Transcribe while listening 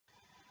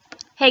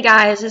Hey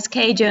guys, it's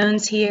Kay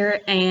Jones here,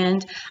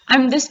 and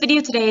this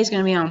video today is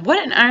going to be on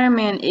what an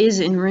Ironman is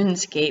in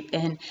RuneScape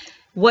and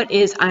what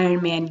is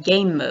Ironman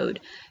game mode.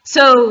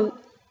 So,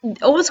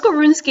 old school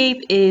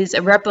RuneScape is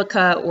a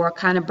replica or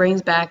kind of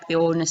brings back the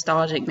old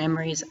nostalgic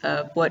memories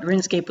of what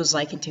RuneScape was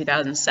like in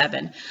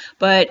 2007.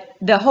 But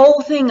the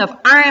whole thing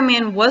of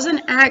Ironman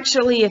wasn't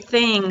actually a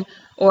thing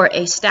or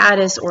a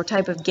status or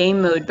type of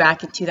game mode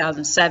back in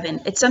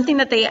 2007. It's something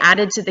that they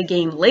added to the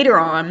game later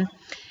on,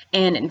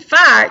 and in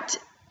fact,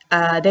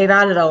 they've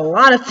added a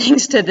lot of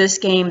things to this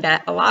game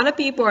that a lot of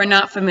people are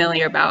not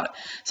familiar about.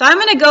 So I'm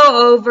going to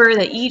go over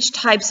each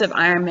types of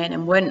Ironman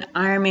and what an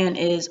Ironman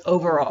is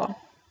overall.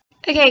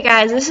 Okay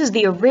guys, this is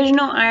the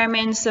original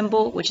Ironman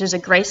symbol, which is a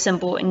gray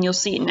symbol, and you'll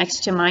see it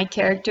next to my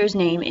character's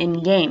name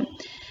in game.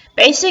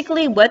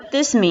 Basically what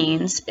this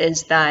means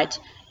is that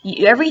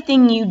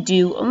everything you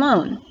do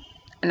alone.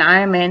 An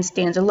Ironman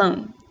stands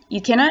alone. You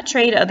cannot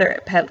trade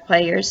other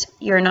players.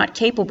 You're not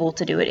capable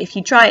to do it. If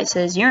you try, it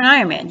says you're an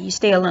Ironman. You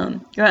stay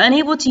alone. You're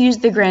unable to use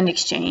the Grand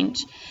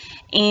Exchange.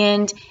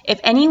 And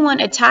if anyone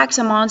attacks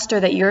a monster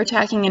that you're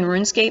attacking in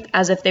RuneScape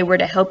as if they were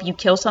to help you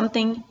kill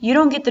something, you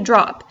don't get the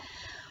drop.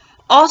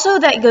 Also,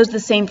 that goes the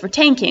same for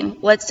tanking.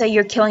 Let's say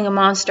you're killing a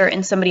monster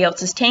and somebody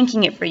else is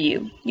tanking it for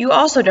you. You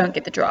also don't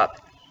get the drop.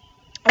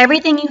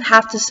 Everything you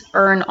have to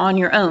earn on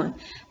your own.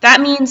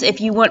 That means if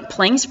you want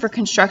planks for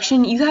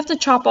construction, you have to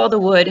chop all the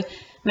wood,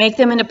 make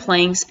them into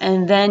planks,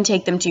 and then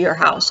take them to your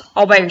house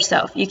all by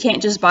yourself. You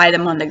can't just buy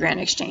them on the Grand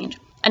Exchange.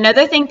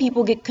 Another thing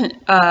people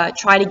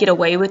try to get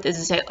away with is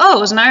to say, oh,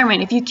 it was an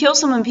Ironman. If you kill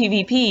someone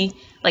PvP,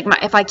 like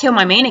if I kill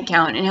my main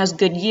account and it has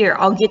good gear,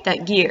 I'll get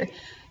that gear.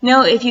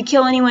 No, if you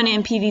kill anyone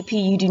in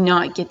PvP, you do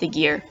not get the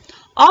gear.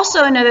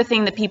 Also, another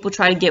thing that people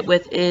try to get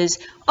with is,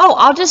 oh,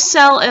 I'll just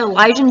sell a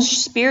Legend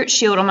Spirit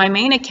Shield on my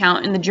main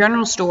account in the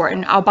general store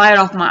and I'll buy it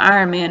off my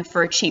Ironman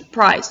for a cheap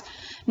price.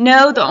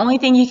 No, the only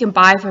thing you can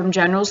buy from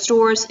general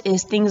stores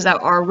is things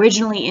that are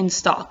originally in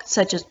stock,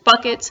 such as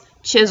buckets,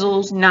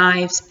 chisels,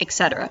 knives,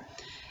 etc.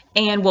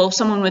 And well,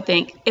 someone would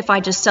think, if I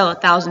just sell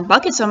 1,000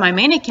 buckets on my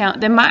main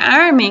account, then my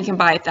Ironman can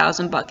buy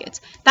 1,000 buckets.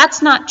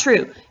 That's not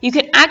true. You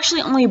can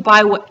actually only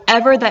buy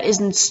whatever that is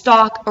in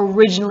stock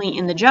originally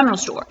in the general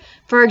store.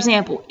 For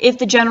example, if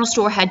the general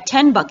store had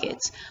 10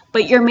 buckets,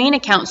 but your main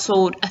account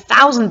sold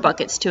 1,000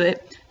 buckets to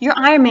it, your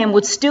Ironman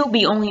would still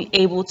be only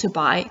able to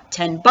buy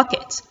 10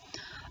 buckets.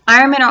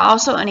 Ironmen are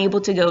also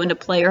unable to go into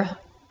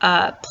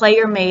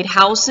player-made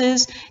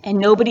houses, and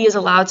nobody is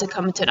allowed to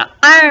come into an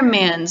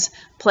Ironman's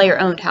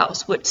player-owned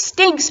house, which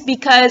stinks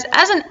because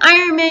as an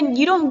Ironman,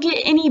 you don't get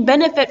any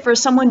benefit for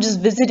someone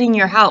just visiting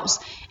your house,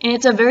 and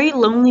it's a very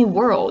lonely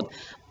world.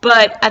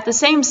 But at the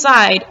same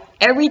side,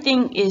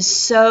 everything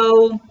is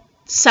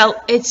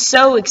it's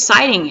so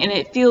exciting, and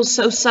it feels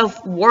so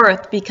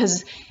self-worth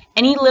because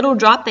any little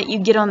drop that you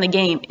get on the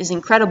game is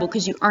incredible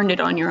because you earned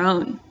it on your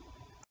own.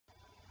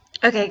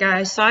 Okay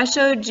guys, so I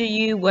showed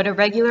you what a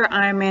regular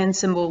Ironman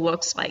symbol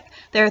looks like.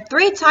 There are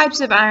three types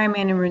of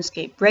Ironman in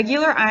RuneScape.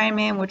 Regular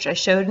Ironman, which I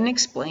showed and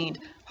explained,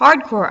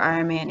 Hardcore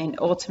Ironman, and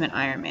Ultimate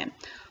Ironman.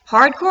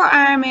 Hardcore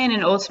Ironman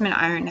and Ultimate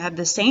Iron have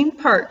the same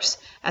perks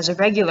as a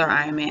regular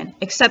Ironman,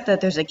 except that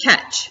there's a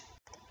catch.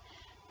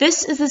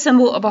 This is the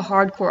symbol of a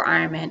Hardcore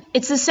Ironman.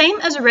 It's the same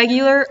as a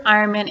regular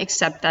Ironman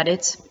except that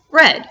it's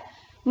red.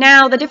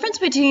 Now, the difference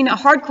between a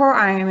Hardcore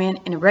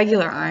Ironman and a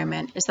regular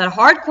Ironman is that a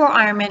Hardcore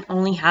Ironman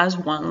only has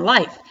one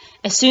life.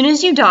 As soon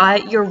as you die,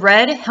 your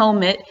red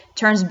helmet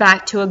turns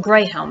back to a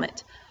gray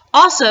helmet.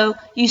 Also,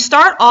 you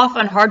start off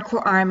on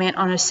Hardcore Ironman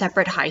on a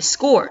separate high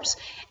scores,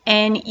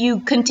 and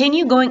you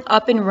continue going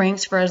up in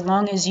ranks for as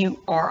long as you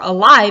are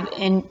alive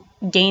and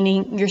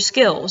gaining your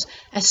skills.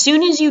 As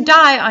soon as you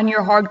die on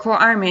your Hardcore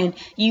Ironman,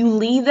 you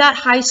leave that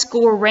high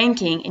score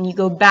ranking and you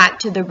go back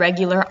to the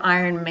regular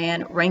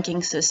Ironman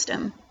ranking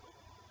system.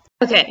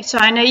 Okay, so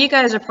I know you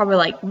guys are probably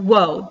like,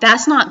 whoa,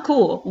 that's not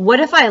cool.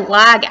 What if I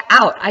lag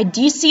out? I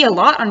DC a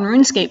lot on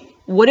RuneScape.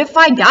 What if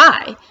I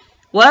die?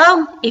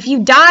 Well, if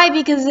you die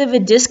because of a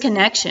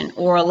disconnection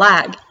or a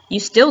lag, you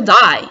still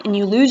die and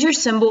you lose your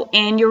symbol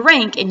and your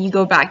rank and you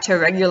go back to a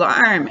regular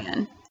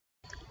Ironman.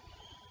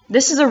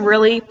 This is a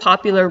really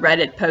popular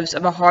Reddit post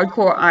of a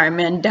Hardcore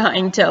Ironman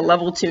dying to a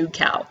level 2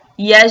 cow.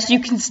 Yes,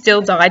 you can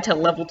still die to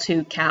level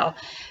 2 cow.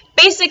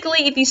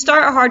 Basically, if you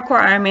start a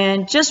Hardcore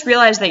Ironman, just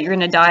realize that you're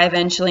going to die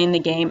eventually in the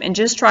game and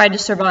just try to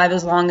survive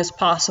as long as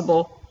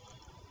possible.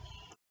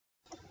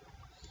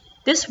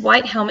 This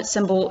white helmet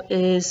symbol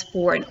is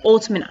for an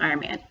Ultimate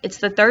Ironman. It's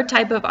the third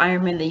type of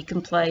Ironman that you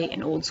can play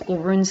in old school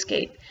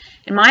RuneScape.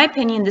 In my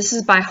opinion, this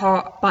is by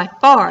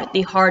far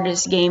the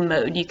hardest game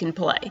mode you can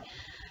play.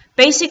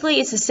 Basically,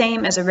 it's the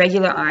same as a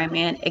regular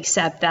Ironman,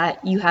 except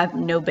that you have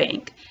no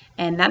bank.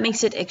 And that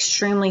makes it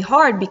extremely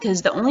hard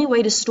because the only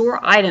way to store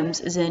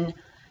items is in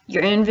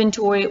your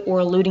inventory or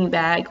a looting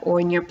bag or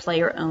in your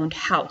player-owned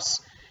house.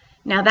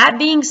 Now that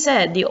being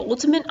said, the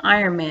Ultimate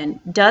Ironman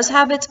does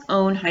have its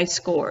own high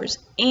scores,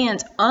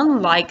 and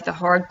unlike the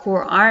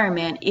Hardcore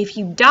Ironman, if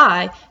you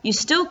die, you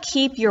still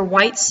keep your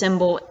white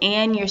symbol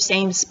and your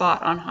same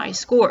spot on high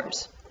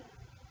scores.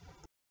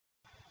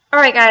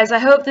 Alright guys, I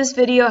hope this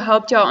video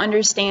helped y'all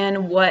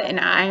understand what an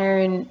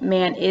Iron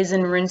Man is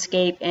in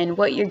RuneScape and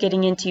what you're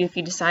getting into if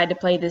you decide to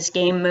play this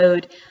game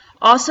mode.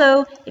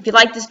 Also, if you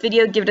like this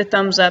video, give it a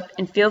thumbs up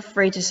and feel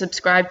free to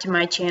subscribe to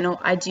my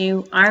channel. I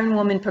do Iron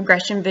Woman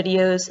progression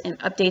videos and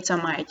updates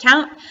on my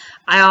account.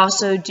 I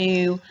also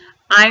do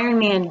Iron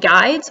Man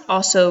guides,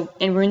 also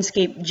in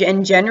RuneScape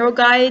general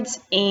guides,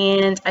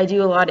 and I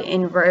do a lot of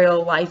in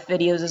real life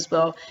videos as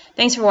well.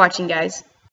 Thanks for watching, guys.